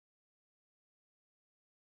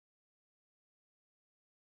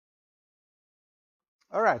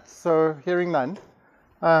All right, so hearing none.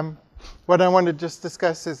 What I want to just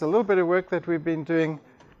discuss is a little bit of work that we've been doing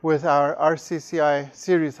with our RCCI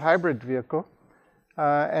series hybrid vehicle,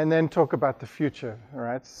 and then talk about the future. All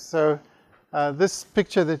right, so this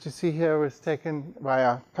picture that you see here was taken by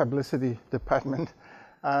our publicity department.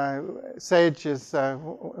 Sage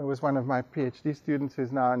was one of my PhD students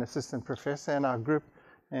who's now an assistant professor in our group.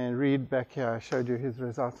 And Reed back here, I showed you his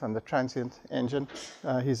results on the transient engine.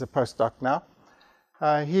 He's a postdoc now.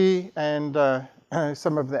 He and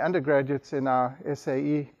some of the undergraduates in our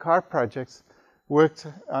SAE car projects worked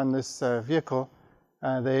on this vehicle.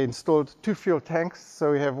 They installed 2 fuel tanks,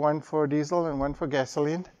 so we have one for diesel and one for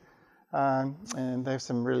gasoline. And they have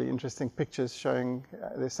some really interesting pictures showing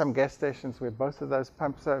there's some gas stations where both of those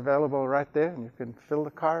pumps are available right there, and you can fill the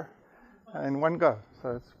car in one go.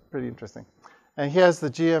 So it's pretty interesting. And here's the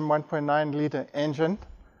GM 1.9 liter engine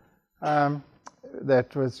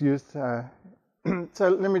that was used. So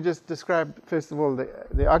let me just describe, first of all,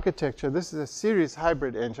 the architecture. This is a series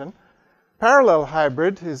hybrid engine. Parallel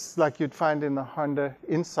hybrid is like you'd find in the Honda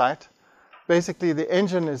Insight. Basically, the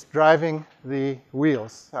engine is driving the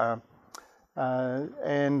wheels. So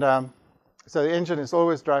the engine is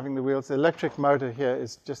always driving the wheels. The electric motor here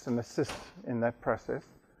is just an assist in that process.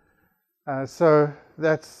 So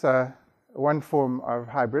that's one form of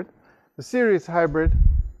hybrid. The series hybrid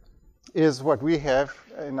is what we have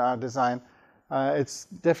in our design. It's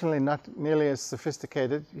definitely not nearly as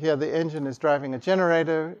sophisticated. Here the engine is driving a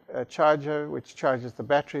generator, a charger, which charges the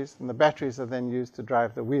batteries, and the batteries are then used to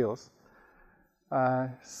drive the wheels.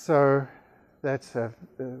 So that's a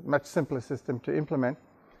much simpler system to implement.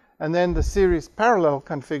 And then the series parallel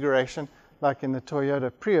configuration, like in the Toyota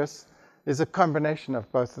Prius, is a combination of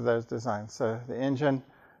both of those designs. So the engine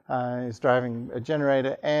is driving a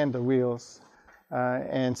generator and the wheels.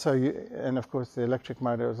 And of course, the electric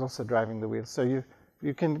motor is also driving the wheels. So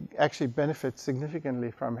you can actually benefit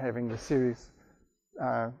significantly from having the series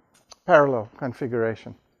parallel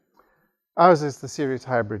configuration. Ours is the series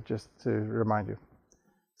hybrid, just to remind you.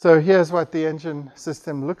 So here's what the engine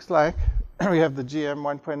system looks like. We have the GM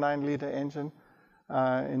 1.9 liter engine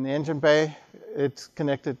in the engine bay. It's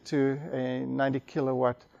connected to a 90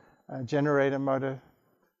 kilowatt generator motor.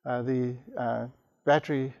 The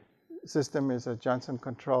battery system is a Johnson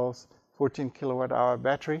Controls 14 kilowatt hour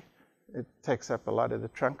battery. It takes up a lot of the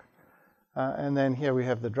trunk. And then here we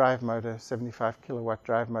have the drive motor, 75 kilowatt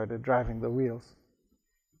drive motor driving the wheels.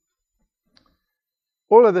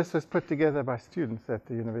 All of this was put together by students at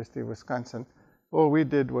the University of Wisconsin. All we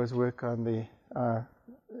did was work on the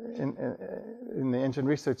in the Engine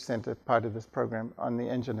Research Center, part of this program, on the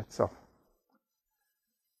engine itself.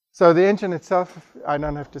 So the engine itself, I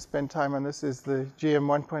don't have to spend time on this, is the GM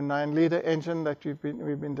 1.9 liter engine that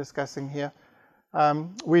we've been discussing here.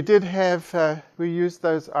 We did have, we used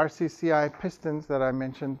those RCCI pistons that I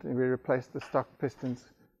mentioned, and we replaced the stock pistons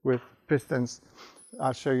with pistons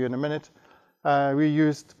I'll show you in a minute. We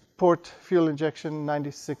used port fuel injection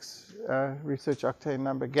 96 research octane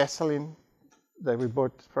number gasoline that we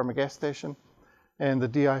bought from a gas station. And the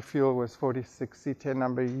DI fuel was 46 C10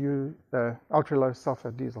 number ultra low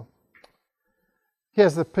sulfur diesel.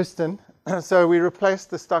 Here's the piston. So we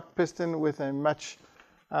replaced the stock piston with a much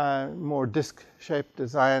more disc-shaped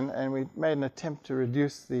design, and we made an attempt to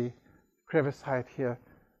reduce the crevice height here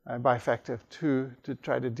by a factor of 2 to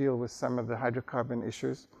try to deal with some of the hydrocarbon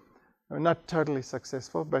issues. We're not totally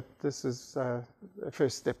successful, but this is a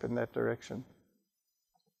first step in that direction.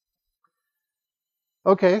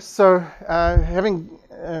 Okay, so having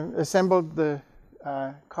assembled the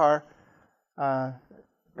car,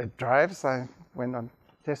 it drives. I went on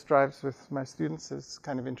test drives with my students. It's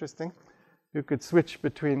kind of interesting. You could switch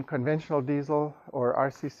between conventional diesel or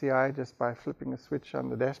RCCI just by flipping a switch on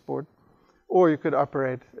the dashboard, or you could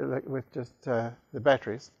operate with just the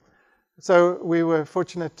batteries. So we were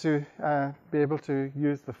fortunate to be able to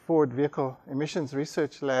use the Ford Vehicle Emissions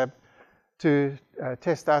Research Lab to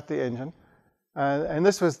test out the engine. And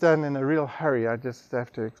this was done in a real hurry. I just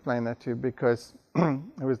have to explain that to you because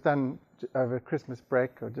it was done over Christmas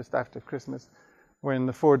break or just after Christmas when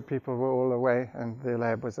the Ford people were all away and the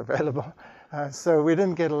lab was available. So we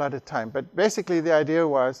didn't get a lot of time. But basically the idea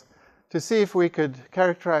was to see if we could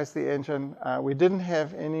characterize the engine. We didn't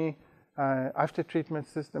have any after-treatment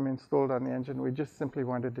system installed on the engine. We just simply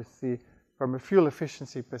wanted to see from a fuel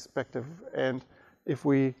efficiency perspective, and if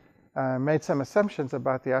we made some assumptions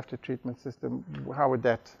about the after-treatment system, how would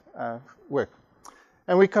that work?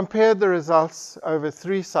 And we compared the results over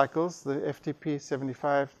 3 cycles, the FTP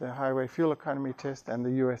 75, the Highway Fuel Economy Test, and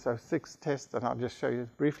the US 06 test, and I'll just show you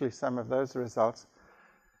briefly some of those results,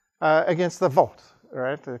 against the Volt.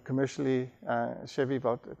 right? A commercially, Chevy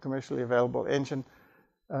Volt, a commercially available engine,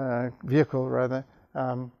 vehicle rather,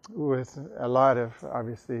 with a lot of,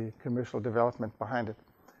 obviously, commercial development behind it.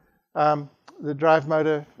 The drive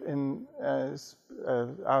motor in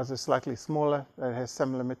ours is slightly smaller. It has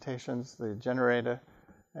some limitations. The generator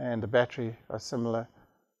and the battery are similar.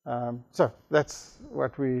 So that's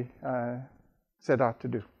what we set out to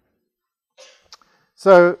do.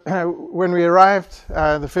 So when we arrived,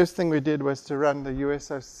 the first thing we did was to run the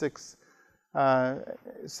US06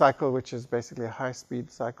 cycle, which is basically a high-speed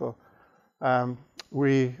cycle.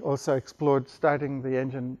 We also explored starting the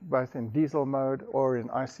engine both in diesel mode or in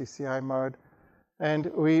RCCI mode.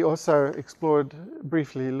 And we also explored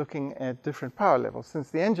briefly looking at different power levels. Since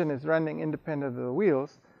the engine is running independent of the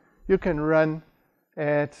wheels, you can run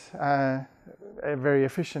at a very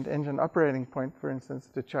efficient engine operating point, for instance,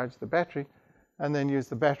 to charge the battery, and then use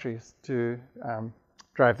the batteries to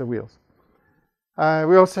drive the wheels.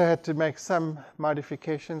 We also had to make some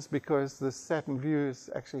modifications because the Saturn Vue is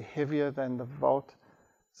actually heavier than the Volt.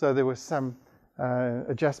 So there were some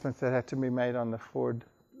adjustments that had to be made on the Ford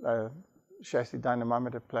chassis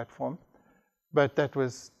dynamometer platform. But that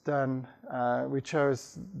was done. We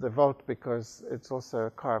chose the Volt because it's also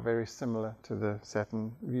a car very similar to the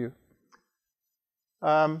Saturn Vue.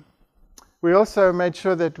 We also made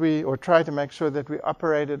sure that or tried to make sure that we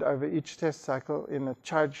operated over each test cycle in a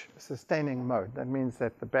charge sustaining mode. That means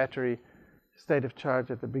that the battery state of charge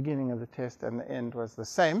at the beginning of the test and the end was the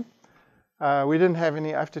same. We didn't have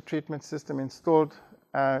any after treatment system installed.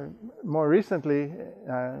 More recently,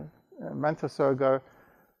 a month or so ago,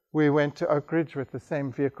 we went to Oak Ridge with the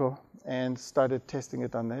same vehicle and started testing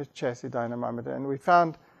it on the chassis dynamometer. And we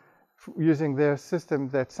found, using their system,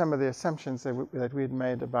 that some of the assumptions that we had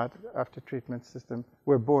made about after treatment system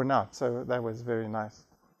were borne out. So that was very nice.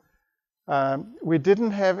 We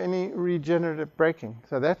didn't have any regenerative braking.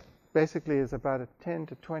 So that basically is about a 10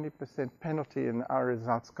 to 20% penalty in our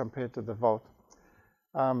results compared to the Volt.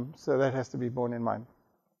 So that has to be borne in mind.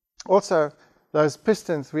 Also, those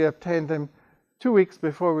pistons, we obtained them 2 weeks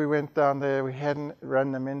before we went down there. We hadn't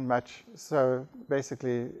run them in much. So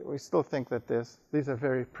basically, we still think that these are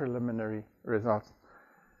very preliminary results.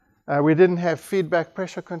 We didn't have feedback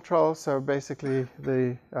pressure control. So basically,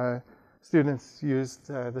 the students used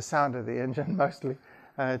the sound of the engine mostly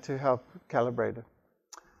to help calibrate it.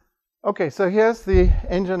 OK, so here's the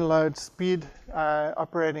engine load speed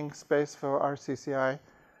operating space for RCCI.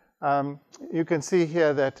 You can see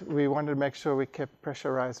here that we wanted to make sure we kept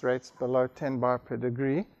pressurized rates below 10 bar per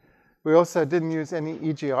degree. We also didn't use any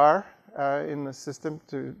EGR in the system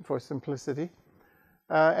for simplicity.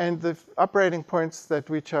 And the operating points that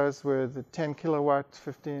we chose were the 10 kilowatt,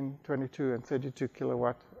 15, 22, and 32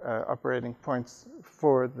 kilowatt operating points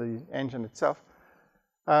for the engine itself.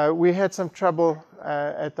 We had some trouble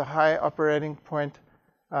at the high operating point.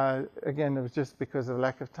 Again, it was just because of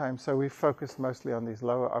lack of time, so we focused mostly on these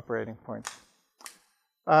lower operating points.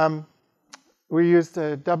 We used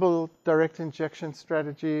a double direct injection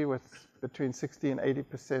strategy with between 60 and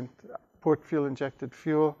 80% port fuel injected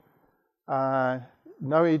fuel,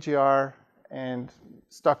 no EGR, and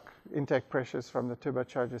stock intake pressures from the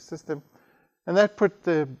turbocharger system. And that put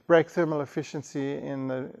the brake thermal efficiency in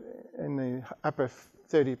the upper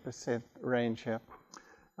 30% range here.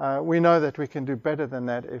 We know that we can do better than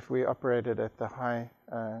that if we operated at the high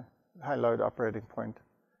load operating point.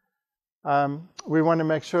 We want to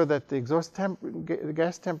make sure that the exhaust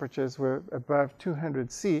gas temperatures were above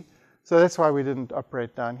 200 C. So that's why we didn't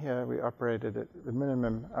operate down here. We operated at the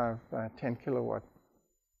minimum of 10 kilowatt,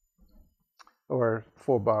 or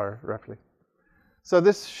 4 bar roughly. So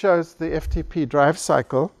this shows the FTP drive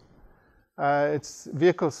cycle. It's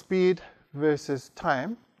vehicle speed versus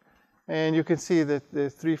time. And you can see that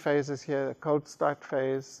there's 3 phases here. A cold start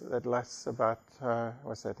phase that lasts about,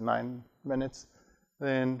 9 minutes.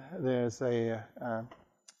 Then there's a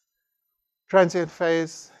transient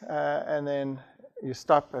phase, and then you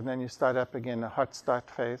stop, and then you start up again, a hot start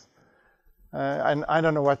phase. And I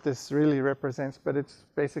don't know what this really represents, but it's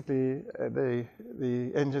basically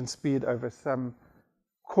the engine speed over some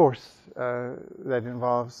course that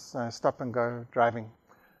involves stop and go driving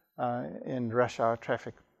in rush hour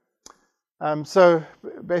traffic. So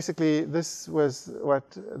basically, this was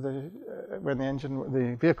what when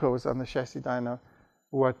the vehicle was on the chassis dyno,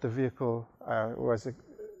 what the vehicle was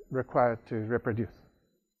required to reproduce.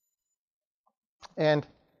 And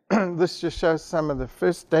this just shows some of the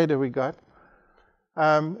first data we got.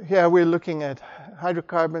 Here we're looking at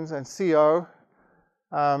hydrocarbons and CO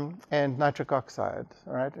and nitric oxide,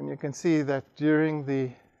 right? And you can see that during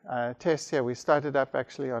the test here, we started up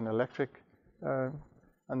actually on electric,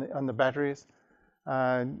 on the batteries.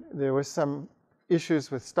 There was some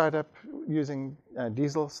issues with startup, using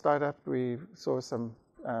diesel startup. We saw some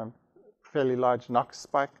fairly large NOx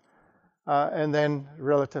spike, and then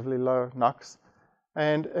relatively low NOx.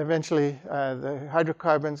 And eventually, the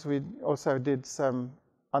hydrocarbons, we also did some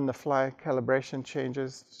on-the-fly calibration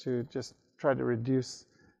changes to just try to reduce,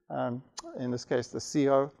 in this case, the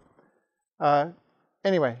CO.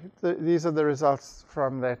 Anyway, these are the results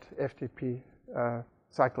from that FTP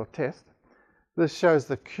cycle test. This shows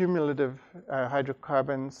the cumulative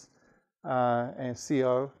hydrocarbons and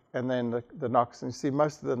CO, and then the NOx. And you see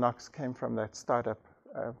most of the NOx came from that startup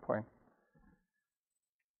point.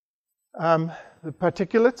 The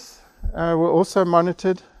particulates were also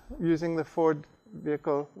monitored using the Ford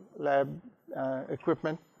vehicle lab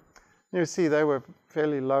equipment. You see they were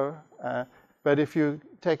fairly low, but if you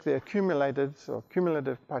take the accumulated or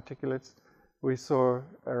cumulative particulates, we saw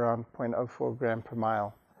around 0.04 gram per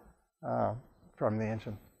mile from the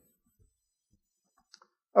engine.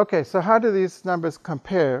 Okay, so how do these numbers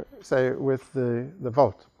compare, say, with the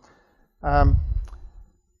volt?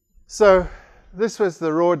 So this was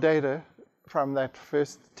the raw data from that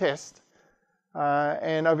first test.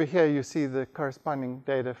 And over here you see the corresponding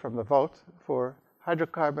data from the volt for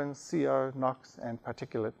hydrocarbons, CO, NOx, and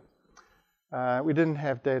particulate. We didn't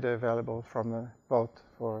have data available from the volt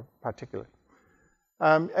for particulate.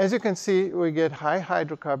 As you can see, we get high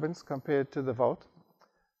hydrocarbons compared to the volt.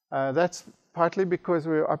 That's partly because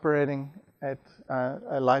we're operating at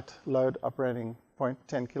a light load operating point,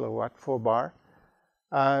 10 kilowatt, 4 bar.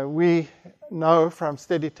 We know from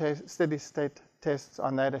steady state tests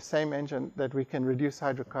on that same engine that we can reduce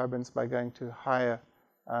hydrocarbons by going to higher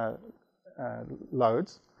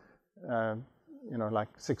loads, like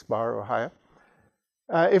 6 bar or higher.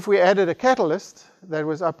 If we added a catalyst that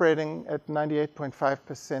was operating at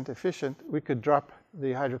 98.5% efficient, we could drop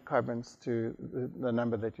the hydrocarbons to the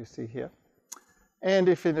number that you see here. And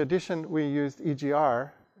if in addition we used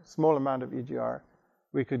EGR, small amount of EGR,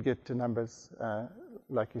 we could get to numbers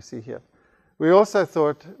like you see here. We also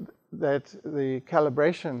thought that the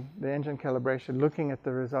calibration, the engine calibration, looking at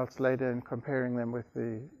the results later and comparing them with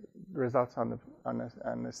the results on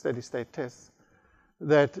the steady state tests,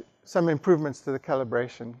 that some improvements to the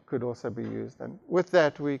calibration could also be used. And with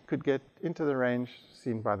that, we could get into the range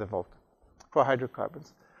seen by the volt for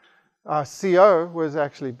hydrocarbons. Our CO was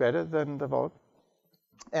actually better than the volt,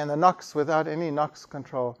 and the NOx, without any NOx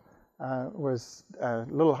control, was a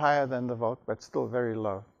little higher than the volt, but still very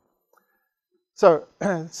low. So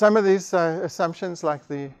some of these assumptions, like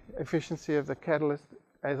the efficiency of the catalyst,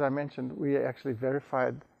 as I mentioned, we actually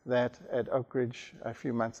verified that at Oak Ridge a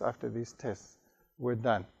few months after these tests were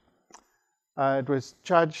done. It was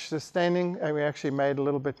charge sustaining, and we actually made a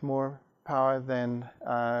little bit more power than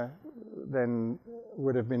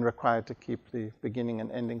would have been required to keep the beginning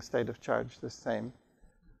and ending state of charge the same.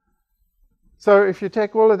 So if you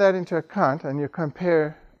take all of that into account and you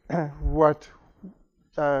compare what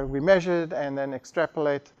we measured and then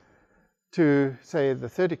extrapolate to, say, the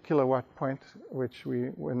 30 kilowatt point, which we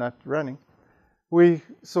were not running, we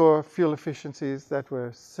saw fuel efficiencies that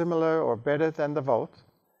were similar or better than the volt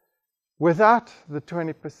without the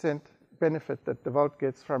 20% benefit that the volt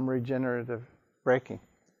gets from regenerative braking.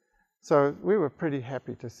 So we were pretty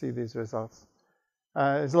happy to see these results.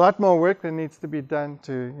 There's a lot more work that needs to be done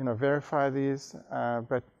to verify these,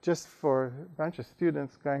 but just for a bunch of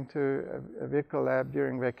students going to a vehicle lab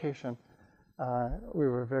during vacation, we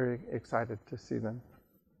were very excited to see them.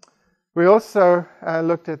 We also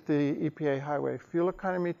looked at the EPA highway fuel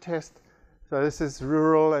economy test. So this is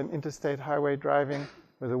rural and interstate highway driving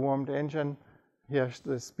with a warmed engine. Here's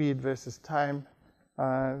the speed versus time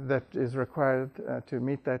that is required to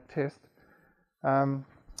meet that test.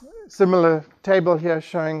 Similar table here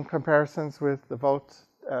showing comparisons with the volt,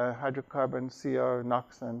 hydrocarbon, CO,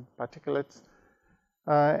 NOx, and particulates.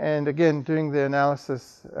 And again, doing the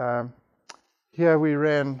analysis, here we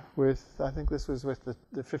ran with, I think this was with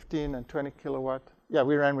the 15 and 20 kilowatt. Yeah,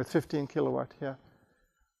 we ran with 15 kilowatt here.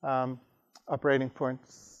 Operating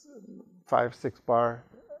points, 5, 6 bar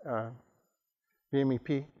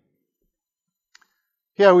VMEP.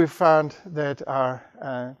 Here we found that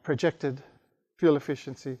our projected fuel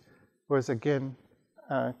efficiency was again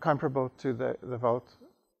comparable to the volt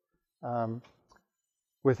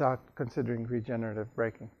without considering regenerative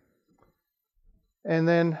braking. And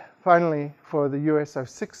then finally, for the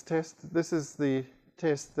US06 test, this is the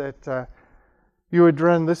test that you would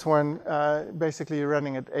run this one. Basically, you're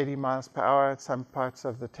running at 80 miles per hour at some parts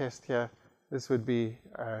of the test here. This would be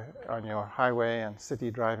on your highway and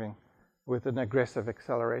city driving with an aggressive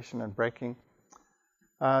acceleration and braking.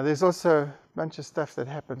 There's also bunch of stuff that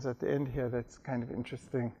happens at the end here that's kind of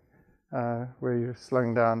interesting, where you're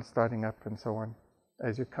slowing down, starting up, and so on,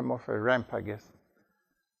 as you come off a ramp, I guess.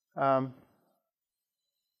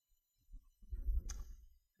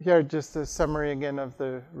 Here, just a summary again of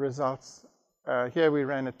the results. Here we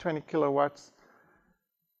ran at 20 kilowatts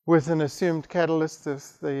with an assumed catalyst of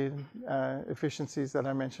the efficiencies that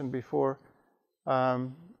I mentioned before.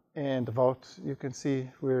 And the volt, you can see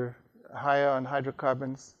we're higher on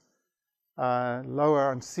hydrocarbons, lower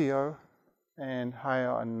on CO, and higher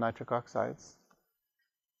on nitric oxides.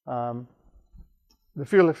 The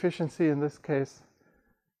fuel efficiency in this case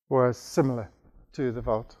was similar to the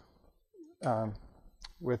volt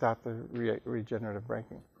without the regenerative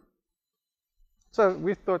braking. So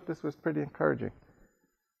we thought this was pretty encouraging.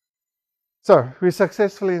 So we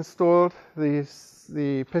successfully installed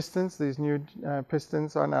the pistons, these new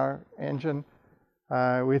pistons on our engine.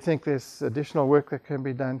 We think there's additional work that can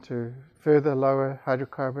be done to further lower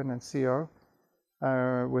hydrocarbon and CO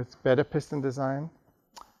with better piston design.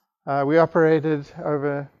 We operated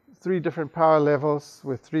over 3 different power levels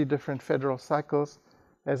with 3 different federal cycles.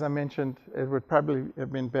 As I mentioned, it would probably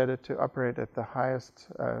have been better to operate at the highest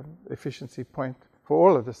efficiency point for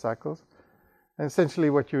all of the cycles. And essentially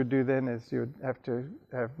what you would do then is you would have to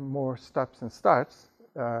have more stops and starts,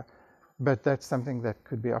 but that's something that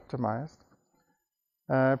could be optimized.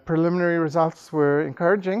 Preliminary results were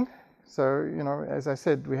encouraging. So, you know, as I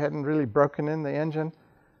said, we hadn't really broken in the engine.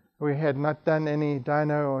 We had not done any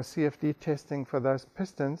dyno or CFD testing for those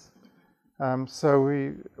pistons. So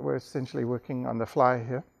we were essentially working on the fly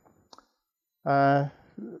here.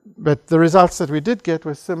 But the results that we did get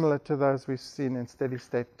were similar to those we've seen in steady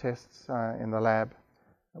state tests in the lab.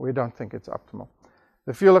 We don't think it's optimal.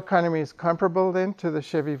 The fuel economy is comparable then to the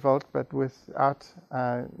Chevy Volt, but without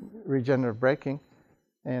regenerative braking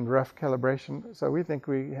and rough calibration. So we think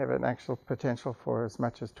we have an actual potential for as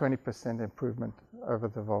much as 20% improvement over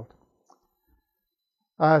the Volt.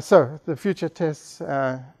 So the future tests,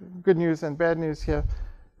 good news and bad news here.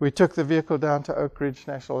 We took the vehicle down to Oak Ridge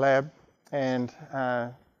National Lab, and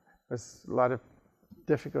there's a lot of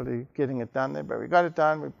difficulty getting it down there, but we got it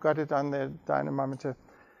done. We've got it on the dynamometer,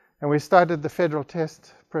 and we started the federal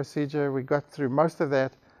test procedure. We got through most of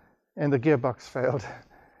that, and the gearbox failed.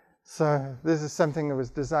 So this is something that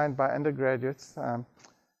was designed by undergraduates,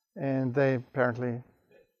 and they apparently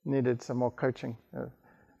needed some more coaching.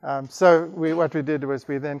 So what we did was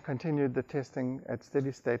we then continued the testing at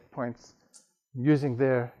steady state points using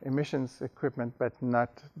their emissions equipment, but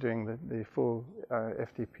not doing the full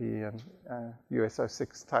FTP and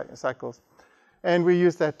USO6 cycles. And we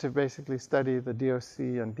used that to basically study the DOC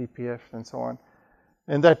and DPF and so on.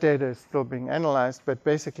 And that data is still being analyzed, but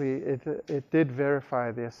basically it did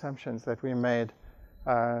verify the assumptions that we made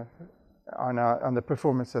on the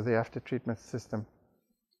performance of the after-treatment system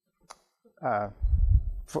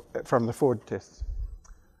from the Ford tests.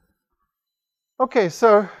 Okay,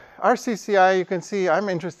 so RCCI, you can see I'm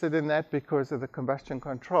interested in that because of the combustion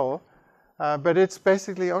control, but it's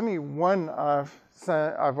basically only one of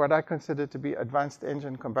what I consider to be advanced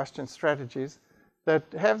engine combustion strategies that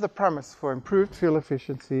have the promise for improved fuel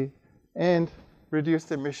efficiency and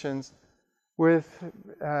reduced emissions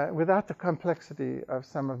without the complexity of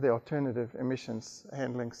some of the alternative emissions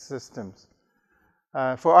handling systems.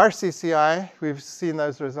 For RCCI, we've seen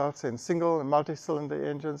those results in single and multi-cylinder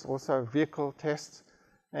engines, also vehicle tests,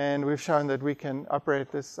 and we've shown that we can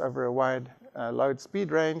operate this over a wide load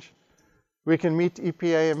speed range. We can meet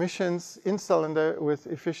EPA emissions in cylinder with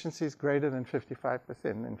efficiencies greater than 55%.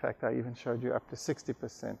 In fact, I even showed you up to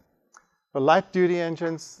 60%. For light-duty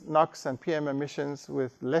engines, NOx and PM emissions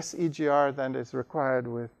with less EGR than is required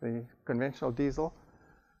with the conventional diesel,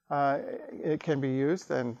 it can be used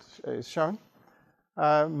and is shown.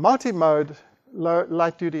 Multi-mode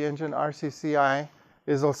light-duty engine RCCI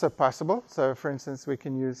is also possible. So, for instance, we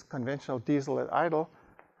can use conventional diesel at idle,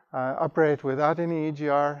 operate without any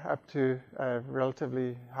EGR up to a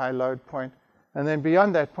relatively high load point. And then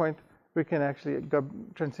beyond that point, we can actually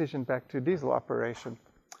transition back to diesel operation.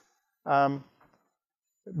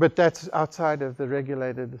 But that's outside of the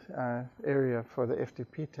regulated area for the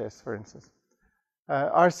FTP test, for instance.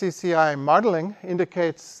 RCCI modeling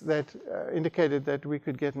indicated that we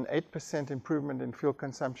could get an 8% improvement in fuel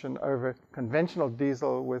consumption over conventional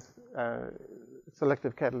diesel with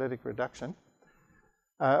selective catalytic reduction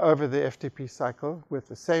over the FTP cycle with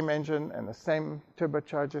the same engine and the same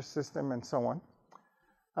turbocharger system and so on.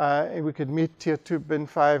 And we could meet Tier 2 Bin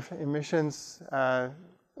 5 emissions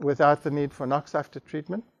without the need for NOx after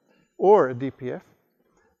treatment or a DPF.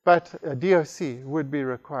 But a DOC would be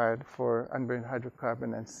required for unburned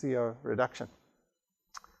hydrocarbon and CO reduction.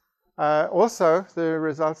 Also, the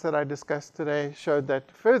results that I discussed today showed that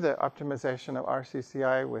further optimization of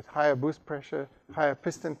RCCI with higher boost pressure, higher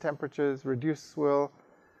piston temperatures, reduced swirl,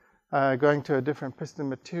 going to a different piston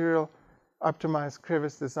material, optimized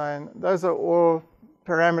crevice design, those are all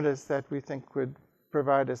parameters that we think would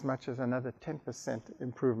provide as much as another 10%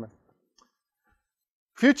 improvement.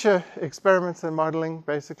 Future experiments and modeling,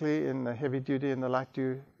 basically in the heavy-duty and the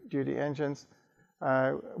light-duty engines,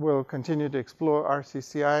 we'll continue to explore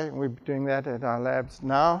RCCI, and we're doing that at our labs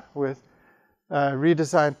now with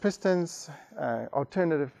redesigned pistons,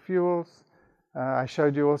 alternative fuels. I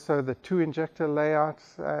showed you also the 2-injector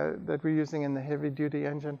layouts that we're using in the heavy-duty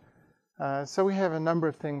engine. So we have a number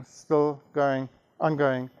of things still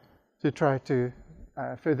ongoing to try to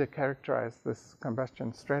further characterize this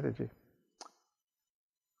combustion strategy.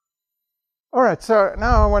 All right, so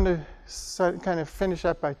now I want to kind of finish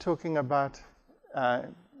up by talking about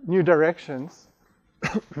new directions.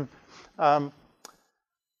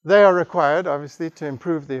 They are required, obviously, to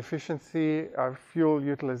improve the efficiency of fuel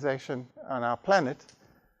utilization on our planet.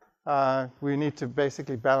 We need to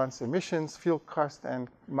basically balance emissions, fuel cost, and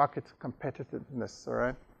market competitiveness, all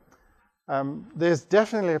right? There's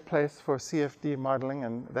definitely a place for CFD modeling,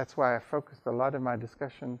 and that's why I focused a lot of my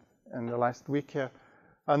discussion in the last week here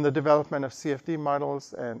on the development of CFD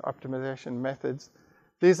models and optimization methods.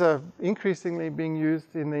 These are increasingly being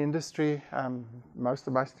used in the industry. Most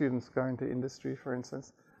of my students go into industry, for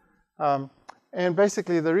instance. And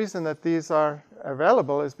basically, the reason that these are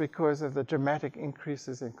available is because of the dramatic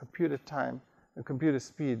increases in computer time and computer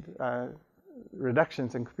speed,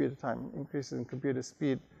 reductions in computer time, increases in computer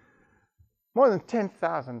speed, more than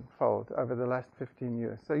 10,000-fold over the last 15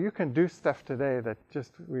 years. So you can do stuff today that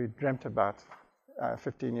just we dreamt about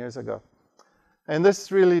 15 years ago. And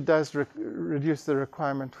this really does reduce the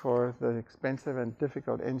requirement for the expensive and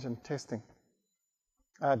difficult engine testing.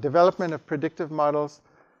 Development of predictive models,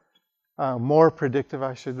 more predictive,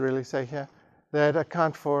 I should really say here, that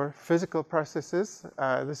account for physical processes.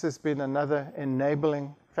 This has been another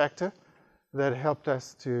enabling factor that helped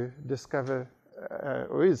us to discover,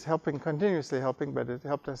 or is helping, continuously helping, but it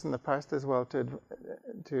helped us in the past as well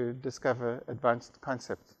to discover advanced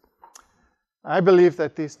concepts. I believe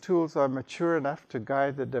that these tools are mature enough to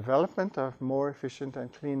guide the development of more efficient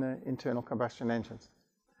and cleaner internal combustion engines.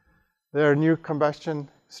 There are new combustion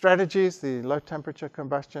strategies. The low temperature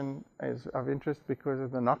combustion is of interest because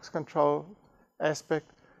of the NOx control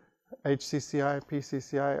aspect, HCCI,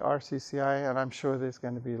 PCCI, RCCI, and I'm sure there's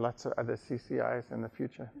going to be lots of other CCIs in the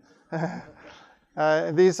future.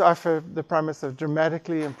 These offer the promise of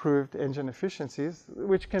dramatically improved engine efficiencies,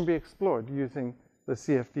 which can be explored using the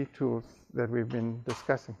CFD tools that we've been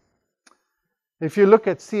discussing. If you look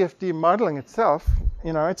at CFD modeling itself,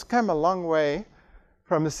 you know, it's come a long way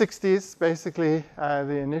from the 60s. Basically,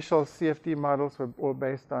 the initial CFD models were all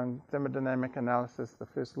based on thermodynamic analysis, the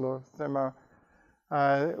first law of thermo.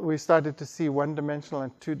 We started to see one-dimensional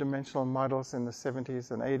and two-dimensional models in the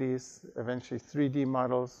 70s and 80s, eventually 3D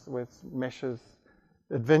models with meshes,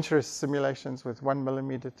 adventurous simulations with 1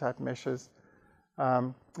 millimeter type meshes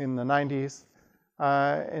in the 90s.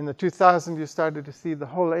 In the 2000s, you started to see the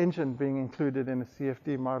whole engine being included in a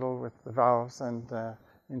CFD model with the valves and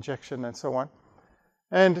injection and so on.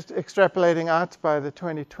 And extrapolating out by the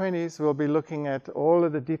 2020s, we'll be looking at all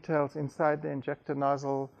of the details inside the injector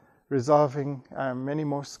nozzle, resolving many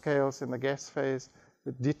more scales in the gas phase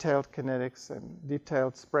with detailed kinetics and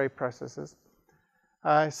detailed spray processes.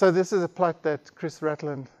 So this is a plot that Chris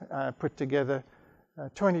Rutland put together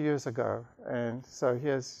 20 years ago. And so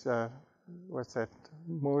here's what's that,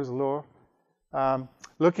 Moore's Law,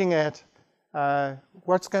 looking at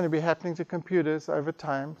what's going to be happening to computers over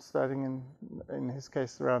time, starting in his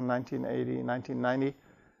case around 1980,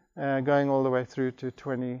 1990, going all the way through to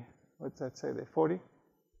 40.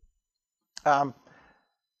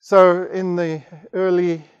 So in the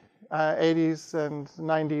early 80s and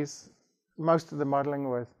 90s, most of the modeling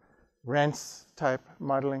was RANS type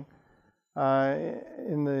modeling.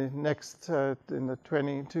 In the next, in the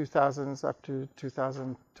 2000s up to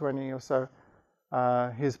 2020 or so,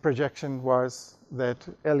 his projection was that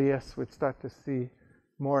LES would start to see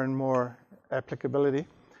more and more applicability.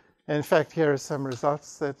 And in fact, here are some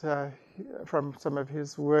results that from some of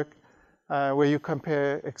his work where you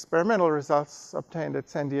compare experimental results obtained at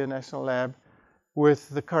Sandia National Lab with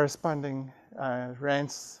the corresponding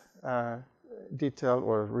RANS detailed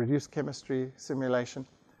or reduced chemistry simulation.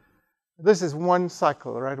 This is one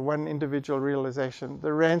cycle, right? One individual realization.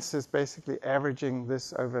 The RANS is basically averaging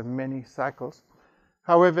this over many cycles.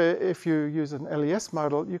 However, if you use an LES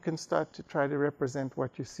model, you can start to try to represent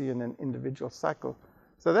what you see in an individual cycle.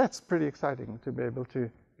 So that's pretty exciting to be able to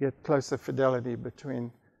get closer fidelity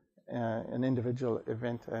between an individual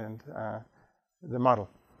event and the model.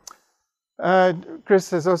 Chris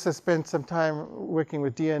has also spent some time working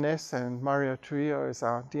with DNS, and Mario Trujillo is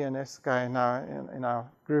our DNS guy now in our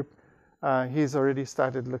group. He's already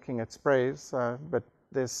started looking at sprays, but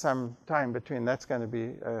there's some time between that's going to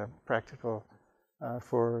be practical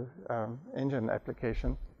for engine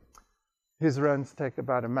application. His runs take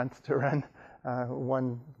about a month to run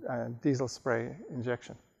one diesel spray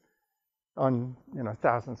injection on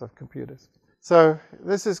thousands of computers. So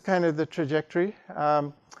this is kind of the trajectory.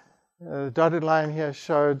 The dotted line here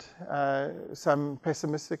showed some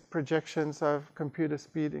pessimistic projections of computer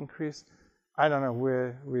speed increase. I don't know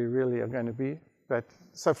where we really are going to be, but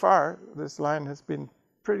so far this line has been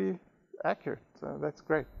pretty accurate, so that's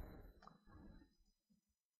great.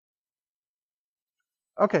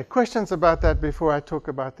 Okay, questions about that before I talk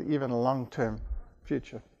about the even long-term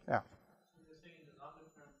future? Yeah.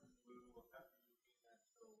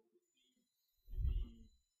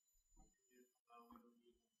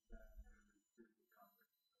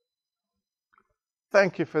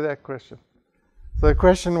 Thank you for that question. So the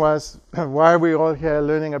question was, why are we all here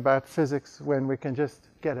learning about physics when we can just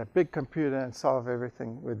get a big computer and solve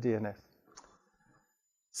everything with DNS?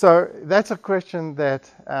 So that's a question that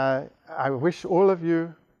I wish all of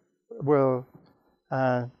you will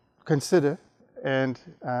consider, and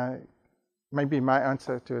maybe my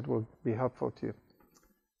answer to it will be helpful to you.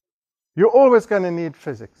 You're always going to need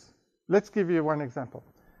physics. Let's give you one example.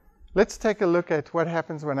 Let's take a look at what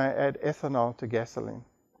happens when I add ethanol to gasoline.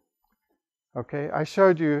 Okay, I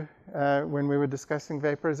showed you when we were discussing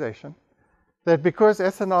vaporization that because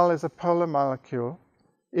ethanol is a polar molecule,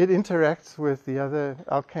 it interacts with the other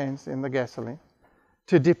alkanes in the gasoline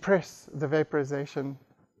to depress the vaporization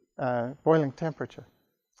boiling temperature.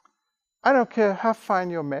 I don't care how fine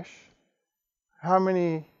your mesh, how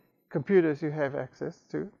many computers you have access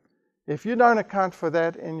to. If you don't account for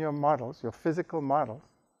that in your models, your physical models,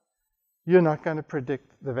 you're not going to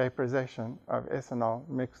predict the vaporization of ethanol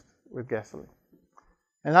mixed with gasoline.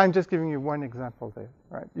 And I'm just giving you one example there,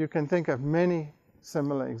 right? You can think of many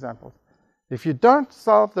similar examples. If you don't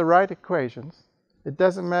solve the right equations, it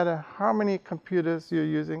doesn't matter how many computers you're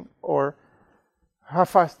using or how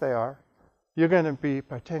fast they are, you're going to be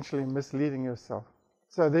potentially misleading yourself.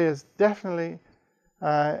 So there's definitely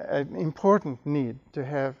an important need to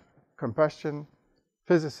have combustion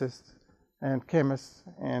physicists and chemists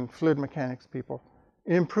and fluid mechanics people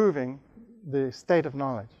improving the state of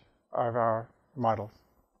knowledge of our models.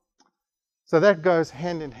 So that goes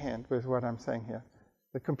hand in hand with what I'm saying here.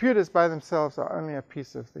 The computers by themselves are only a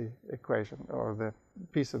piece of the equation or the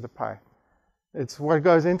piece of the pie. It's what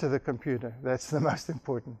goes into the computer that's the most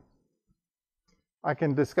important. I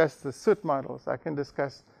can discuss the soot models, I can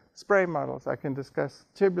discuss spray models, I can discuss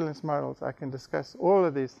turbulence models, I can discuss all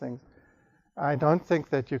of these things. I don't think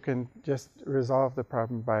that you can just resolve the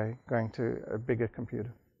problem by going to a bigger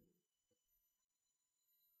computer.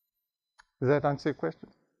 Does that answer your question?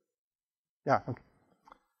 Yeah, okay.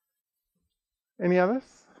 Any others?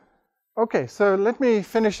 Okay, so let me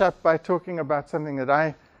finish up by talking about something that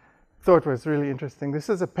I thought was really interesting. This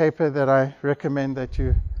is a paper that I recommend that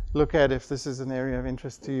you look at if this is an area of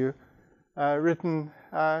interest to you, written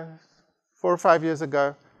 4 or 5 years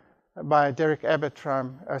ago by Derek Abbott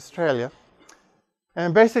from Australia.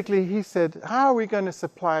 And basically he said, how are we going to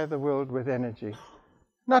supply the world with energy?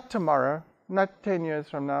 Not tomorrow, not 10 years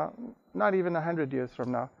from now, not even 100 years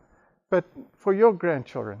from now, but for your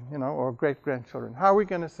grandchildren, or great-grandchildren. How are we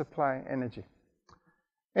going to supply energy?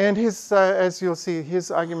 And his, as you'll see, his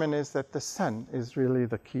argument is that the sun is really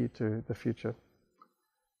the key to the future.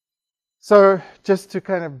 So just to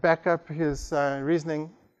kind of back up his reasoning,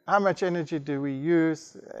 how much energy do we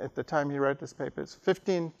use? At the time he wrote this paper, it's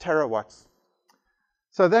 15 terawatts.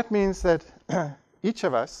 So that means that each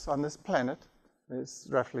of us on this planet, is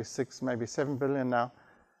roughly 6, maybe 7 billion now,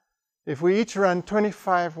 if we each run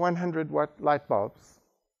 25 100-watt light bulbs,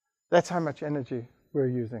 that's how much energy we're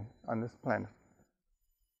using on this planet.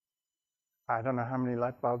 I don't know how many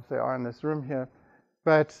light bulbs there are in this room here,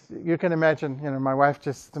 but you can imagine, my wife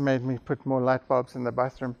just made me put more light bulbs in the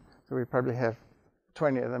bathroom, so we probably have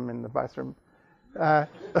 20 of them in the bathroom.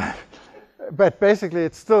 But basically,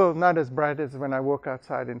 it's still not as bright as when I walk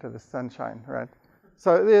outside into the sunshine, right?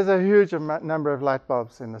 So there's a huge number of light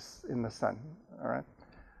bulbs in the sun, all right?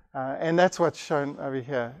 And that's what's shown over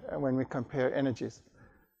here when we compare energies.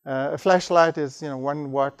 A flashlight is,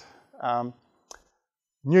 1 watt.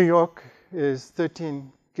 New York is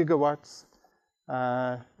 13 gigawatts.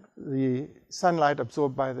 The sunlight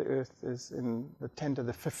absorbed by the Earth is in the 10 to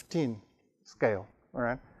the 15 scale, all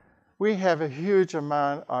right? we have a huge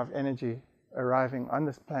amount of energy arriving on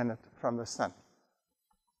this planet from the sun.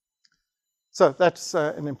 So that's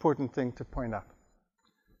an important thing to point out.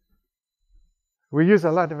 We use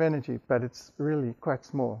a lot of energy, but it's really quite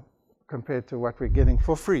small compared to what we're getting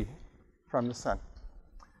for free from the sun.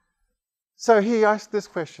 So he asked this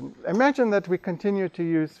question. Imagine that we continue to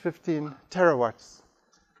use 15 terawatts,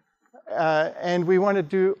 and we want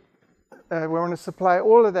to supply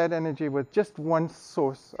all of that energy with just one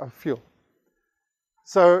source of fuel.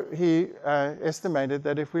 So he estimated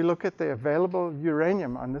that if we look at the available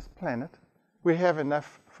uranium on this planet, we have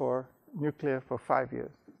enough for nuclear for 5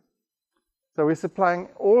 years. So we're supplying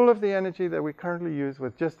all of the energy that we currently use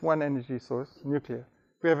with just one energy source, nuclear.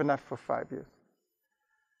 We have enough for 5 years.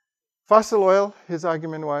 Fossil oil, his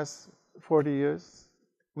argument was 40 years.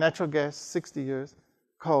 Natural gas, 60 years.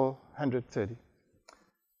 Coal, 130.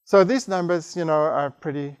 So these numbers, are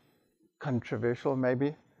pretty controversial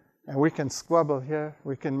maybe. And we can squabble here.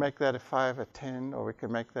 We can make that a 5, a 10, or we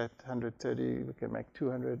can make that 130. We can make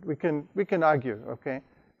 200. We can argue, okay?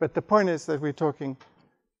 But the point is that we're talking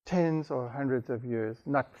tens or hundreds of years,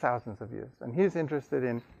 not thousands of years. And he's interested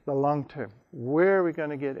in the long term. Where are we going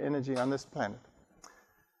to get energy on this planet?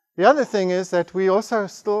 The other thing is that we also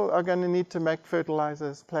still are going to need to make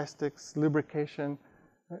fertilizers, plastics, lubrication.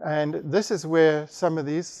 And this is where some of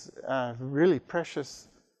these really precious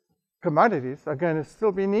commodities are going to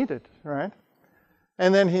still be needed, right?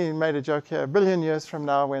 And then he made a joke here, 1 billion years from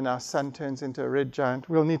now, when our sun turns into a red giant,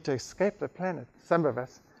 we'll need to escape the planet, some of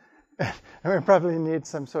us. And we probably need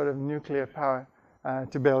some sort of nuclear power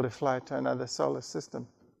to be able to fly to another solar system.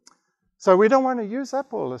 So we don't want to use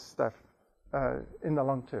up all this stuff in the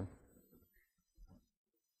long term.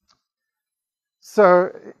 So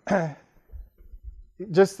I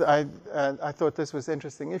thought this was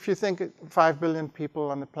interesting. If you think 5 billion people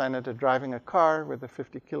on the planet are driving a car with a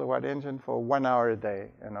 50 kilowatt engine for 1 hour a day,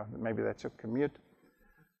 maybe that's your commute,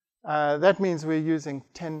 that means we're using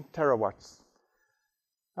 10 terawatts.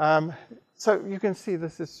 So you can see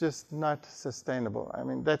this is just not sustainable. I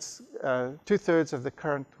mean, that's 2/3 of the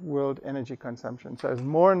current world energy consumption. So as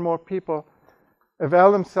more and more people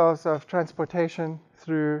avail themselves of transportation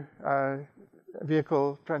through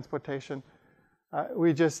vehicle transportation,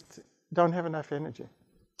 we just don't have enough energy.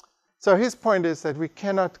 So his point is that we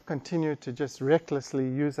cannot continue to just recklessly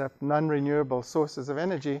use up non-renewable sources of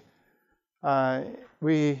energy.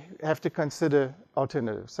 We have to consider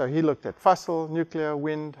alternatives. So he looked at fossil, nuclear,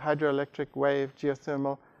 wind, hydroelectric, wave,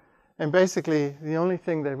 geothermal. And basically, the only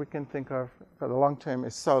thing that we can think of for the long term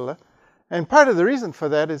is solar. And part of the reason for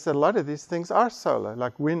that is that a lot of these things are solar,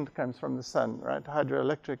 like wind comes from the sun, right?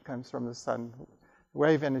 Hydroelectric comes from the sun.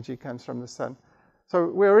 Wave energy comes from the sun. So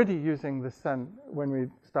we're already using the sun when we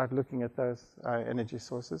start looking at those energy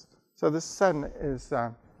sources. So the sun is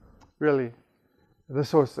really the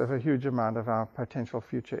source of a huge amount of our potential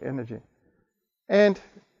future energy. And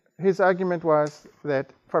his argument was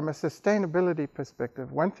that from a sustainability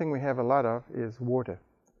perspective, one thing we have a lot of is water.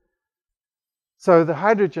 So the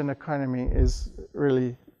hydrogen economy is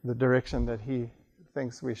really the direction that he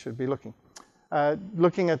thinks we should be looking.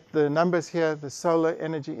 Looking at the numbers here, the solar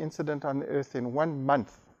energy incident on the Earth in 1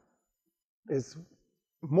 month is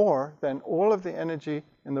more than all of the energy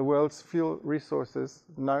in the world's fuel resources,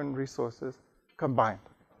 known resources, combined.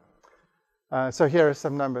 So here are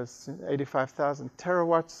some numbers. 85,000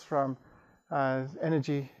 terawatts from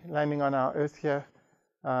energy landing on our Earth here.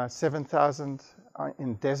 7,000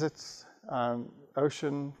 in deserts,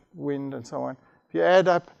 ocean, wind, and so on. If you add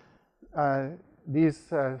up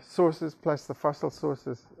these sources plus the fossil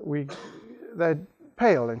sources, they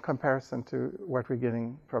pale in comparison to what we're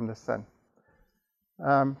getting from the sun.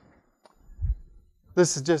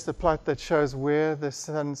 This is just a plot that shows where the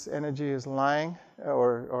sun's energy is lying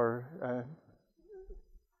or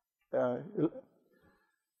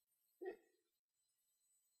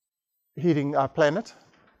heating our planet.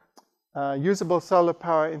 Usable solar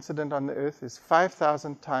power incident on the Earth is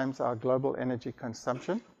 5,000 times our global energy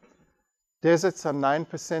consumption. Deserts are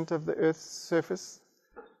 9% of the Earth's surface.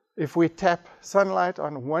 If we tap sunlight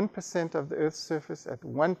on 1% of the Earth's surface at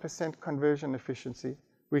 1% conversion efficiency,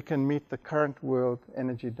 we can meet the current world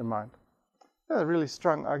energy demand. That's a really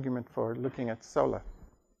strong argument for looking at solar.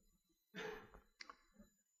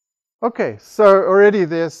 Okay, so already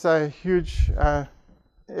there's huge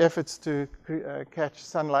efforts to catch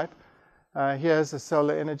sunlight. Here's a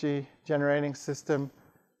solar energy generating system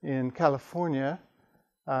in California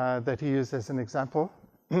that he used as an example.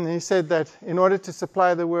 He said that in order to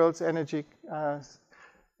supply the world's energy,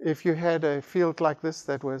 if you had a field like this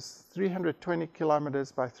that was 320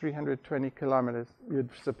 kilometers by 320 kilometers, you'd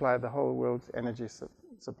supply the whole world's energy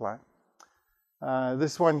supply.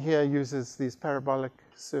 This one here uses these parabolic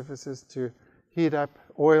surfaces to heat up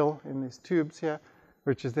oil in these tubes here,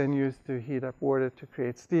 which is then used to heat up water to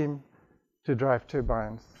create steam to drive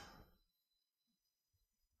turbines.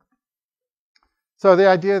 So the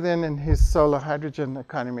idea then in his solar hydrogen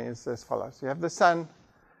economy is as follows. You have the sun,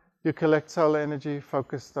 you collect solar energy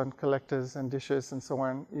focused on collectors and dishes and so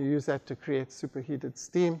on. You use that to create superheated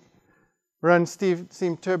steam, run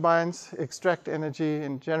steam turbines, extract energy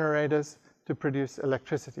in generators to produce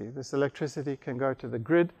electricity. This electricity can go to the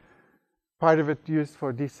grid, part of it used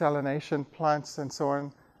for desalination plants and so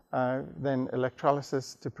on, then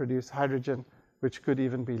electrolysis to produce hydrogen, which could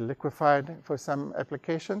even be liquefied for some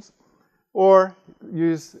applications, or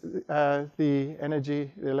use the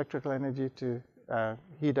electrical energy to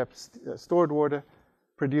heat up stored water,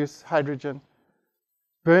 produce hydrogen,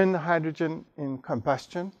 burn the hydrogen in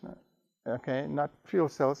combustion, okay, not fuel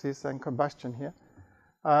cells, he's saying combustion here,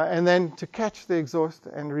 and then to catch the exhaust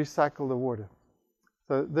and recycle the water.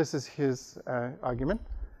 So this is his argument.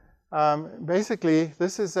 Basically,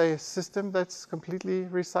 this is a system that's completely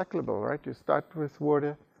recyclable, right? You start with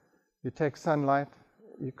water, you take sunlight,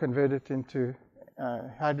 you convert it into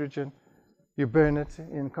hydrogen, you burn it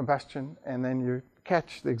in combustion, and then you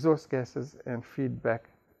catch the exhaust gases and feed back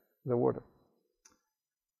the water.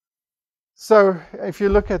 So if you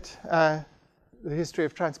look at the history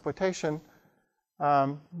of transportation,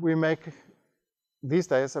 we make these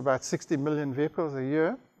days about 60 million vehicles a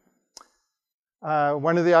year.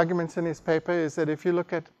 One of the arguments in his paper is that if you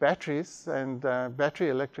look at batteries and battery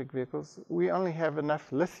electric vehicles, we only have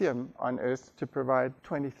enough lithium on Earth to provide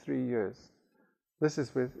 23 years. This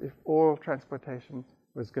is if all transportation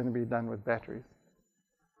was going to be done with batteries.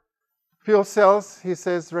 Fuel cells, he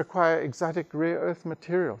says, require exotic rare earth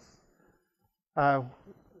materials.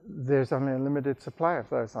 There's only a limited supply of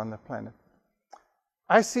those on the planet.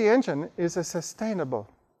 IC engine is a sustainable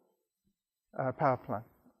power plant.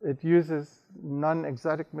 It uses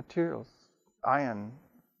non-exotic materials, iron,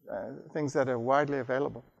 things that are widely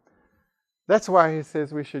available. That's why he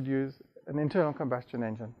says we should use an internal combustion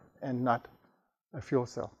engine and not a fuel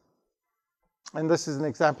cell. And this is an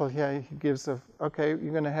example here he gives of, okay,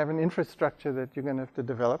 you're going to have an infrastructure that you're going to have to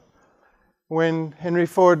develop. When Henry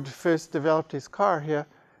Ford first developed his car here,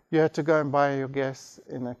 you had to go and buy your gas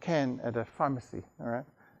in a can at a pharmacy, all right?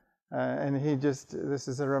 And this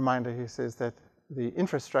is a reminder, he says, that the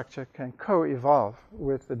infrastructure can co-evolve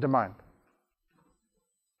with the demand.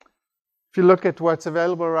 If you look at what's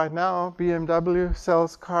available right now, BMW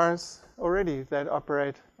sells cars already that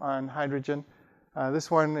operate on hydrogen.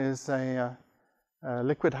 This one is a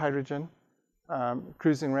liquid hydrogen,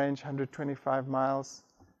 cruising range 125 miles,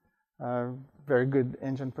 very good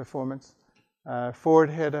engine performance. Ford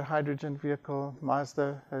had a hydrogen vehicle,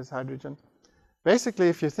 Mazda has hydrogen. Basically,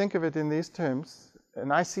 if you think of it in these terms,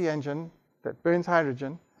 an IC engine that burns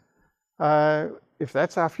hydrogen, if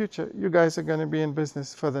that's our future, you guys are going to be in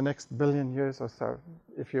business for the next billion years or so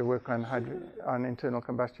if you work on internal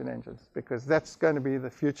combustion engines, because that's going to be the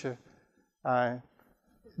future.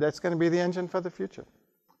 That's going to be the engine for the future.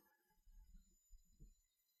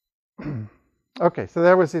 Okay, so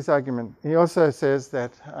that was his argument. He also says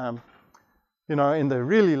that in the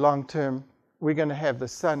really long term, we're going to have the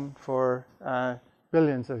sun for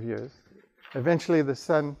billions of years. Eventually, the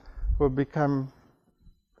sun will become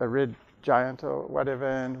a red giant or whatever,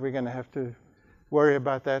 and we're going to have to worry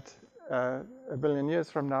about that a billion years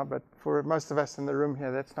from now. But for most of us in the room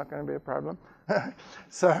here, that's not going to be a problem.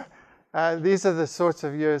 So these are the sorts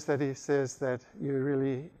of years that he says that you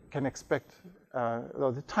really can expect,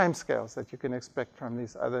 or the time scales that you can expect from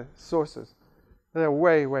these other sources. They're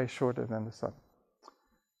way, way shorter than the sun.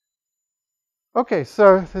 Okay,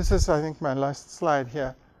 so this is, I think, my last slide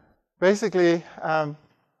here. Basically,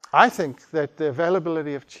 I think that the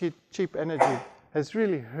availability of cheap energy has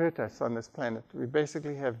really hurt us on this planet. We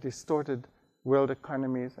basically have distorted world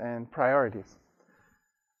economies and priorities.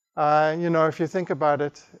 If you think about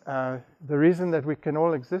it, the reason that we can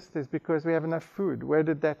all exist is because we have enough food. Where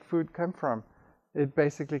did that food come from? It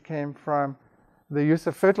basically came from the use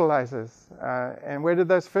of fertilizers. And where did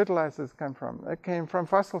those fertilizers come from? It came from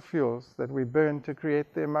fossil fuels that we burn to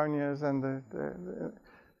create the ammonias and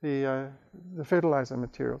the fertilizer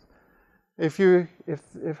materials. If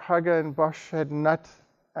Hager and Bosch had not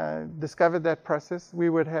discovered that process, we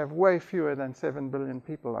would have way fewer than 7 billion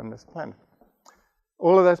people on this planet.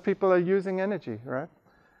 All of those people are using energy, right?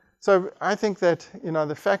 So I think that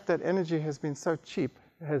the fact that energy has been so cheap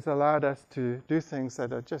has allowed us to do things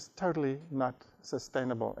that are just totally not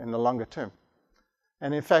sustainable in the longer term.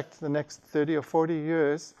 And in fact, the next 30 or 40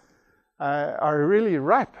 years are really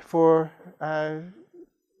ripe for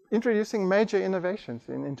introducing major innovations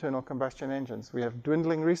in internal combustion engines. We have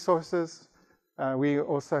dwindling resources. We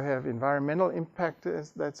also have environmental impact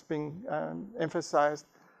that's being emphasized.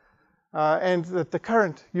 And that the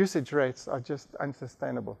current usage rates are just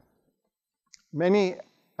unsustainable. Many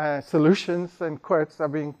solutions and quotes are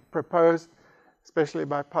being proposed, especially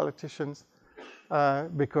by politicians,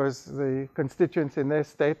 because the constituents in their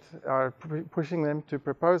state are pushing them to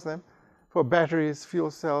propose them for batteries, fuel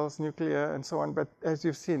cells, nuclear, and so on. But as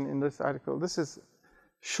you've seen in this article, this is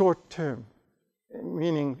short-term,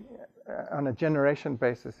 meaning on a generation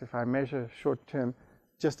basis. If I measure short-term,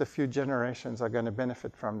 just a few generations are going to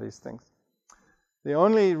benefit from these things. The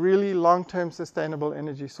only really long-term sustainable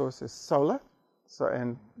energy source is solar,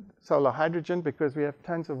 and solar hydrogen, because we have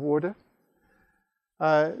tons of water.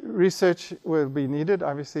 Research will be needed,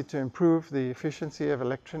 obviously, to improve the efficiency of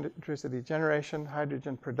electricity generation,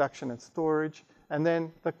 hydrogen production and storage, and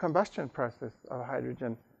then the combustion process of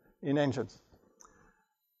hydrogen in engines.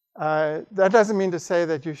 That doesn't mean to say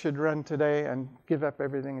that you should run today and give up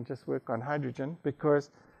everything and just work on hydrogen, because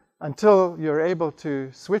until you're able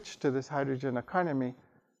to switch to this hydrogen economy,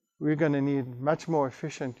 we're going to need much more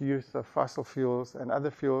efficient use of fossil fuels and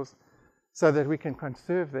other fuels so that we can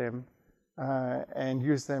conserve them and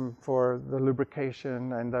use them for the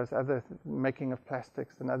lubrication and those other making of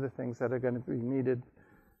plastics and other things that are going to be needed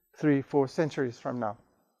 3-4 centuries from now.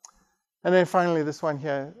 And then finally, this one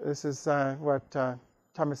here, this is what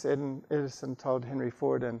Thomas Edison told Henry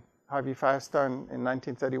Ford and Harvey Firestone in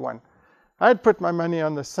 1931. I'd put my money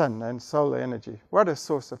on the sun and solar energy. What a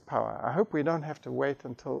source of power. I hope we don't have to wait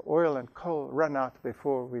until oil and coal run out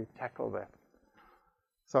before we tackle that.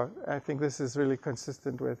 So I think this is really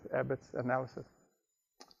consistent with Abbott's analysis.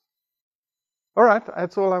 All right,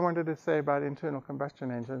 that's all I wanted to say about internal combustion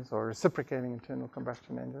engines or reciprocating internal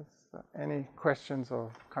combustion engines. Any questions or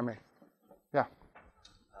comments? Yeah.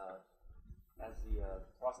 As the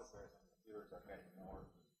processors and computers are getting more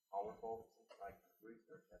powerful, it's like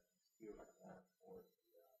research has been skewed more towards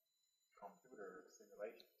the computer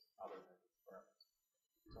simulations other than experiments.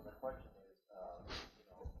 So the question is, you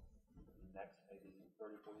know, in the next maybe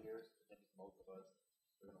 30-40 years, I think most of us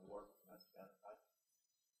are going to work in that type.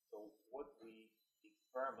 So what we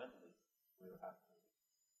experimentally will have to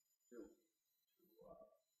do to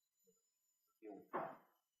deal with that.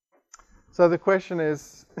 So the question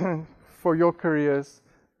is, for your careers,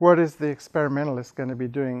 what is the experimentalist going to be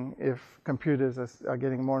doing if computers are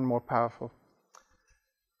getting more and more powerful?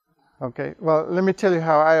 Okay, well, let me tell you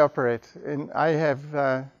how I operate. I have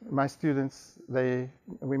my students, we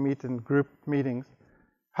meet in group meetings.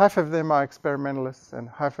 Half of them are experimentalists and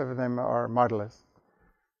half of them are modelers.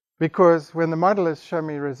 Because when the modelers show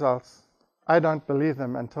me results, I don't believe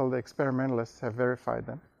them until the experimentalists have verified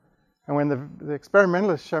them. And when the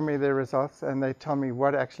experimentalists show me their results and they tell me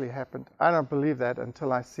what actually happened, I don't believe that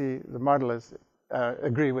until I see the modelers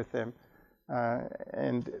agree with them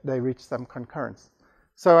and they reach some concurrence.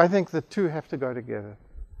 So I think the two have to go together.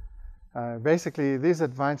 Basically, these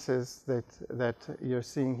advances that you're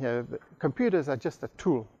seeing here, the computers are just a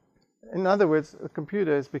tool. In other words, the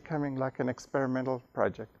computer is becoming like an experimental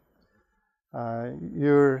project.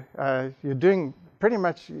 You're doing pretty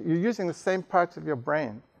much, you're using the same parts of your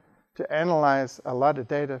brain to analyze a lot of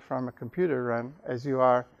data from a computer run as you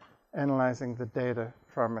are analyzing the data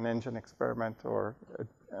from an engine experiment or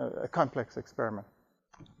a complex experiment.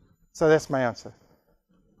 So that's my answer.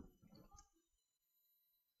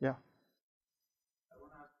 Yeah. I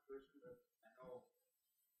want to ask a question that I know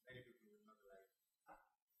many people will not like.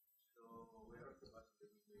 So we are also about to do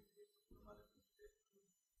and we see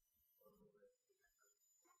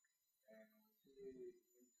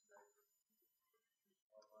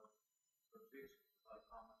projections about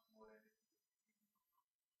how much more energy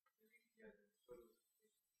we get in solar systems.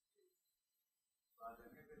 But I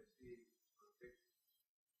never see projections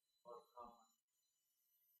about how much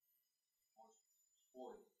more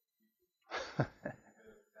spoiled.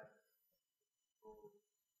 So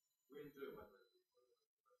we enjoy what we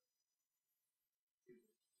do.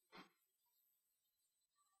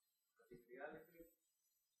 But in reality,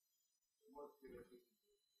 the more fuel efficient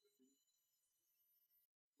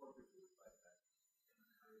more people will buy that. In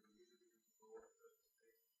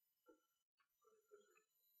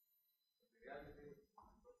reality,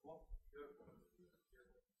 but what you're going to do,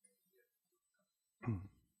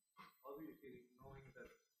 how do you feel knowing that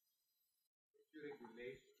if your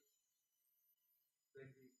regulation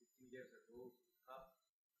 20-15 years ago have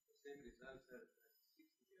the same results as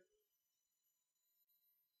 60 years ago?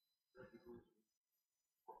 That's because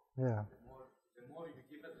Yeah. the more you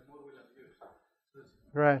give us, the more we'll abuse.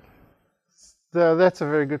 Right. So that's a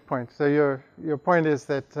very good point. So your point is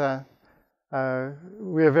that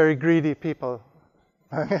we are very greedy people.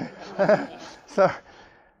 So,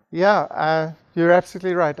 yeah, you're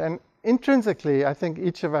absolutely right. And intrinsically, I think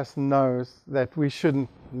each of us knows that we shouldn't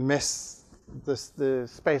mess the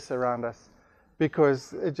space around us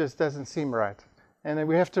because it just doesn't seem right. And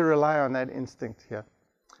we have to rely on that instinct here.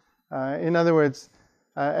 In other words,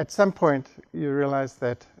 at some point, you realize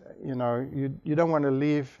that you don't want to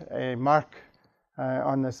leave a mark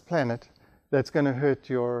on this planet that's going to hurt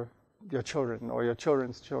your children or your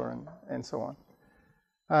children's children and so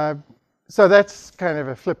on. So that's kind of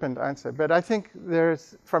a flippant answer. But I think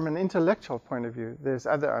there's, from an intellectual point of view, there's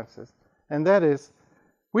other answers. And that is,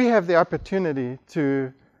 we have the opportunity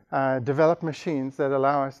to develop machines that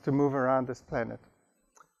allow us to move around this planet.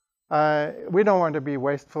 We don't want to be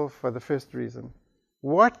wasteful for the first reason.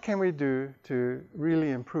 What can we do to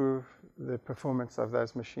really improve the performance of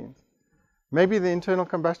those machines? Maybe the internal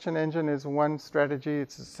combustion engine is one strategy.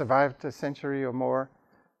 It's survived a century or more.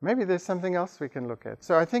 Maybe there's something else we can look at.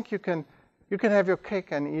 So I think you can have your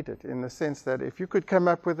cake and eat it, in the sense that if you could come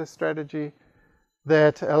up with a strategy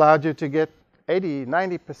that allowed you to get 80,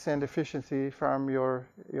 90% efficiency from your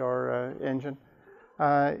engine,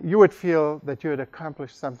 you would feel that you had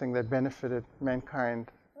accomplished something that benefited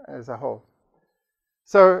mankind as a whole.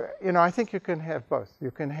 So, I think you can have both.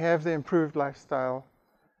 You can have the improved lifestyle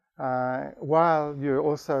while you're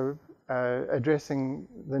also addressing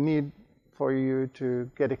the need for you to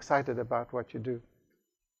get excited about what you do.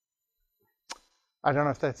 I don't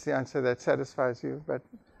know if that's the answer that satisfies you, but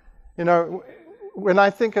when I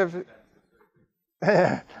think of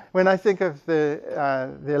the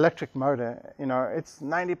electric motor, it's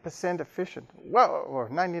 90% efficient. Whoa, or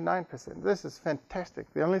 99%. This is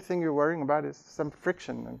fantastic. The only thing you're worrying about is some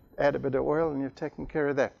friction, and add a bit of oil, and you've taken care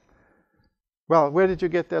of that. Well, where did you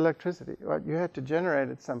get the electricity? Well, you had to generate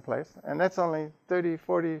it someplace, and that's only 30,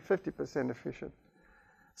 40, 50% efficient.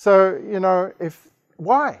 So,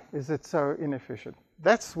 why is it so inefficient?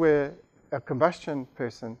 That's where a combustion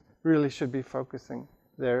person really should be focusing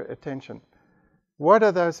their attention. What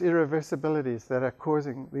are those irreversibilities that are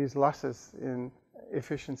causing these losses in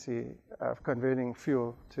efficiency of converting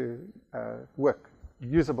fuel to work,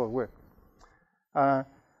 usable work?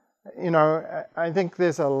 I think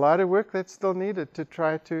there's a lot of work that's still needed to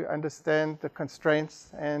try to understand the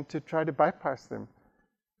constraints and to try to bypass them.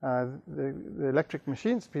 The electric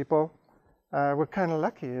machines people were kind of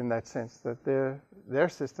lucky in that sense, that their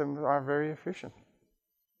systems are very efficient.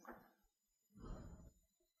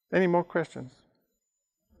 Any more questions?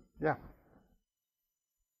 Yeah.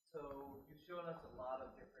 So you've shown us a lot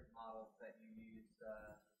of different models that you use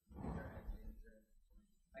in your engines. And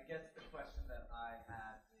I guess the question that I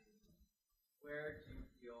have is, where do you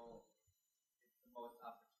feel is the most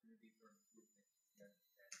opportunity for improvement in your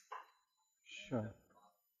engine? Sure.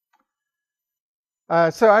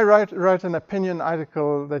 So I wrote an opinion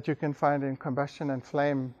article that you can find in Combustion and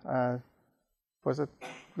Flame, was it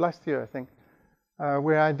last year, I think,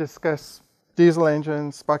 where I discuss diesel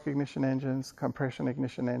engines, spark ignition engines, compression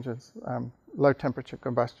ignition engines, low temperature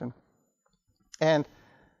combustion. And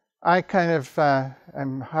I kind of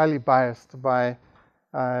am highly biased by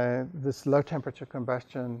this low temperature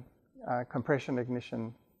combustion, compression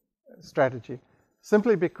ignition strategy,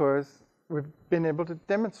 simply because we've been able to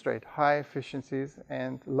demonstrate high efficiencies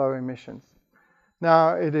and low emissions.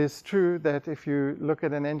 Now, it is true that if you look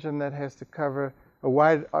at an engine that has to cover a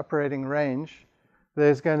wide operating range,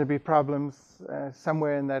 there's going to be problems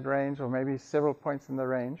somewhere in that range, or maybe several points in the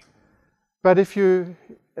range. But if you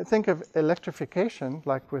think of electrification,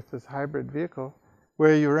 like with this hybrid vehicle,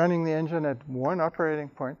 where you're running the engine at one operating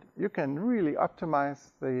point, you can really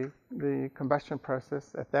optimize the combustion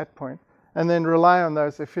process at that point, and then rely on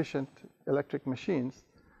those efficient electric machines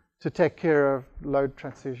to take care of load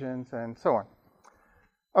transitions and so on.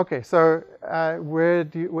 Okay, so where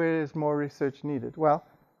is more research needed? Well,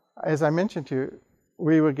 as I mentioned to you,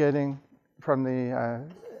 we were getting from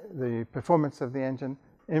the performance of the engine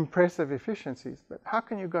impressive efficiencies, but how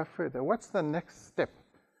can you go further? What's the next step?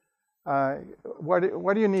 What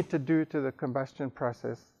do you need to do to the combustion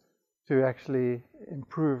process to actually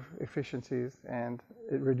improve efficiencies and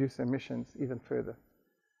reduce emissions even further?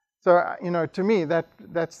 So, to me,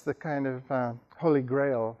 that's the kind of holy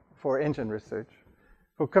grail for engine research.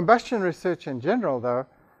 For combustion research in general, though,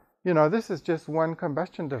 this is just one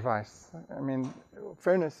combustion device. I mean,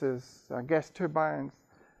 furnaces, gas turbines,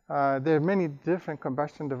 there are many different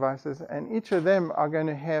combustion devices, and each of them are going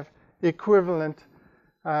to have equivalent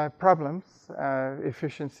problems,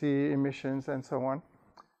 efficiency, emissions, and so on.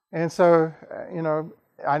 And so,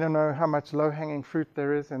 I don't know how much low-hanging fruit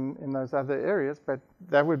there is in those other areas, but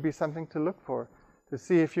that would be something to look for, to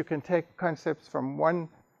see if you can take concepts from one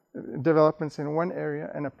developments in one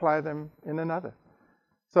area and apply them in another.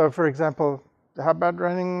 So, for example, how about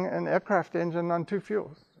running an aircraft engine on 2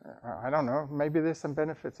 fuels? I don't know. Maybe there's some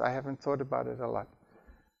benefits. I haven't thought about it a lot,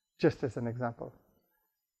 just as an example.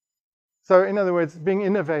 So, in other words, being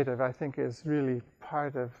innovative, I think, is really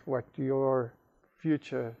part of what your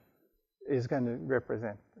future is going to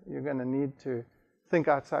represent. You're going to need to think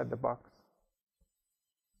outside the box.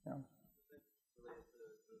 Yeah.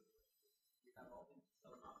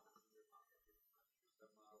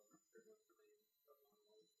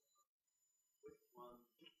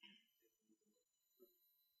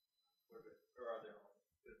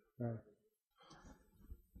 Right.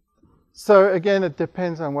 So again, it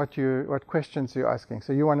depends on what questions you're asking.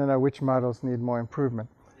 So you want to know which models need more improvement.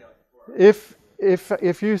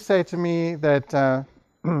 If you say to me that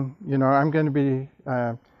you know, I'm going to be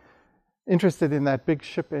interested in that big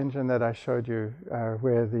ship engine that I showed you,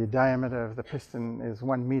 where the diameter of the piston is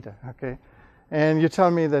 1 meter, okay, and you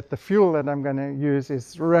tell me that the fuel that I'm going to use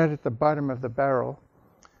is right at the bottom of the barrel,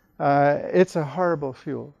 it's a horrible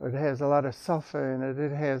fuel. It has a lot of sulfur in it.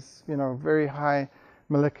 It has, you know, very high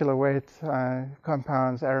molecular weight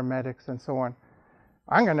compounds, aromatics, and so on.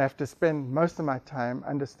 I'm going to have to spend most of my time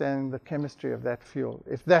understanding the chemistry of that fuel,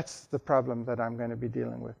 if that's the problem that I'm going to be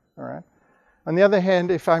dealing with, all right? On the other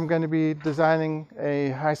hand, if I'm going to be designing a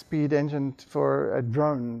high-speed engine for a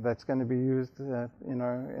drone that's going to be used, you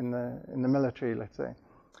know, in the military, let's say,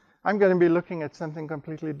 I'm going to be looking at something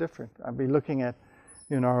completely different. I'll be looking at,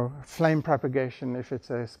 you know, flame propagation if it's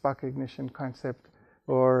a spark ignition concept,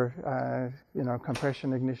 or you know,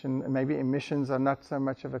 compression ignition. Maybe emissions are not so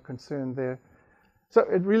much of a concern there. So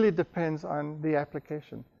it really depends on the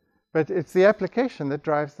application. But it's the application that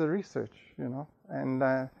drives the research, you know, and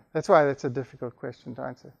that's why that's a difficult question to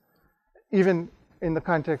answer. Even in the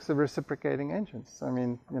context of reciprocating engines. I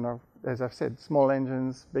mean, you know, as I've said, small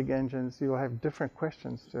engines, big engines, you'll have different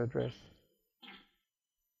questions to address.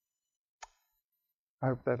 I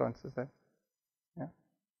hope that answers that. Yeah.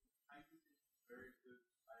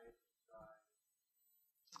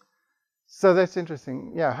 So that's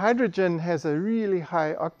interesting. Yeah, hydrogen has a really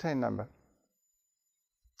high octane number.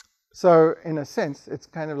 So in a sense, it's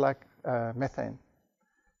kind of like methane.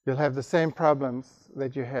 You'll have the same problems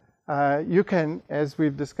that you have. You can, as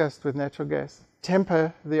we've discussed with natural gas,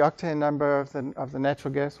 temper the octane number of the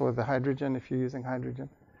natural gas, or the hydrogen if you're using hydrogen,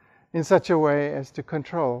 in such a way as to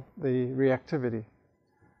control the reactivity.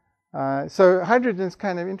 So hydrogen is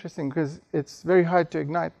kind of interesting because it's very hard to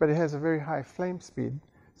ignite, but it has a very high flame speed.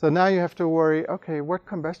 So now you have to worry, okay, what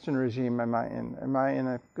combustion regime am I in? Am I in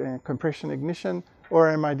a compression ignition, or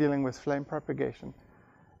am I dealing with flame propagation?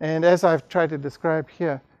 And as I've tried to describe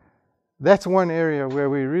here, that's one area where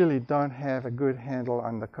we really don't have a good handle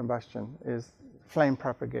on the combustion, is flame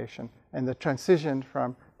propagation and the transition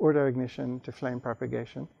from auto-ignition to flame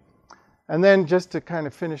propagation. And then just to kind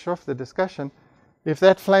of finish off the discussion, if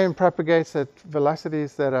that flame propagates at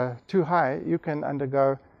velocities that are too high, you can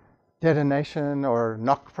undergo detonation or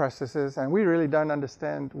knock processes, and we really don't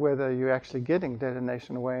understand whether you're actually getting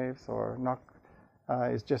detonation waves or knock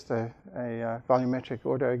is just a volumetric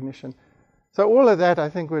auto-ignition. So all of that, I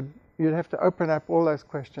think, you'd have to open up all those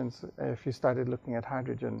questions if you started looking at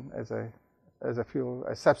hydrogen as a fuel,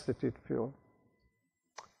 a substitute fuel.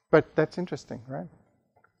 But that's interesting, right?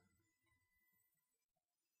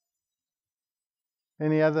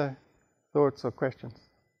 Any other thoughts or questions?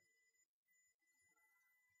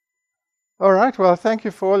 All right, well, thank you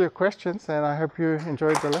for all your questions, and I hope you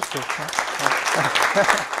enjoyed the lecture.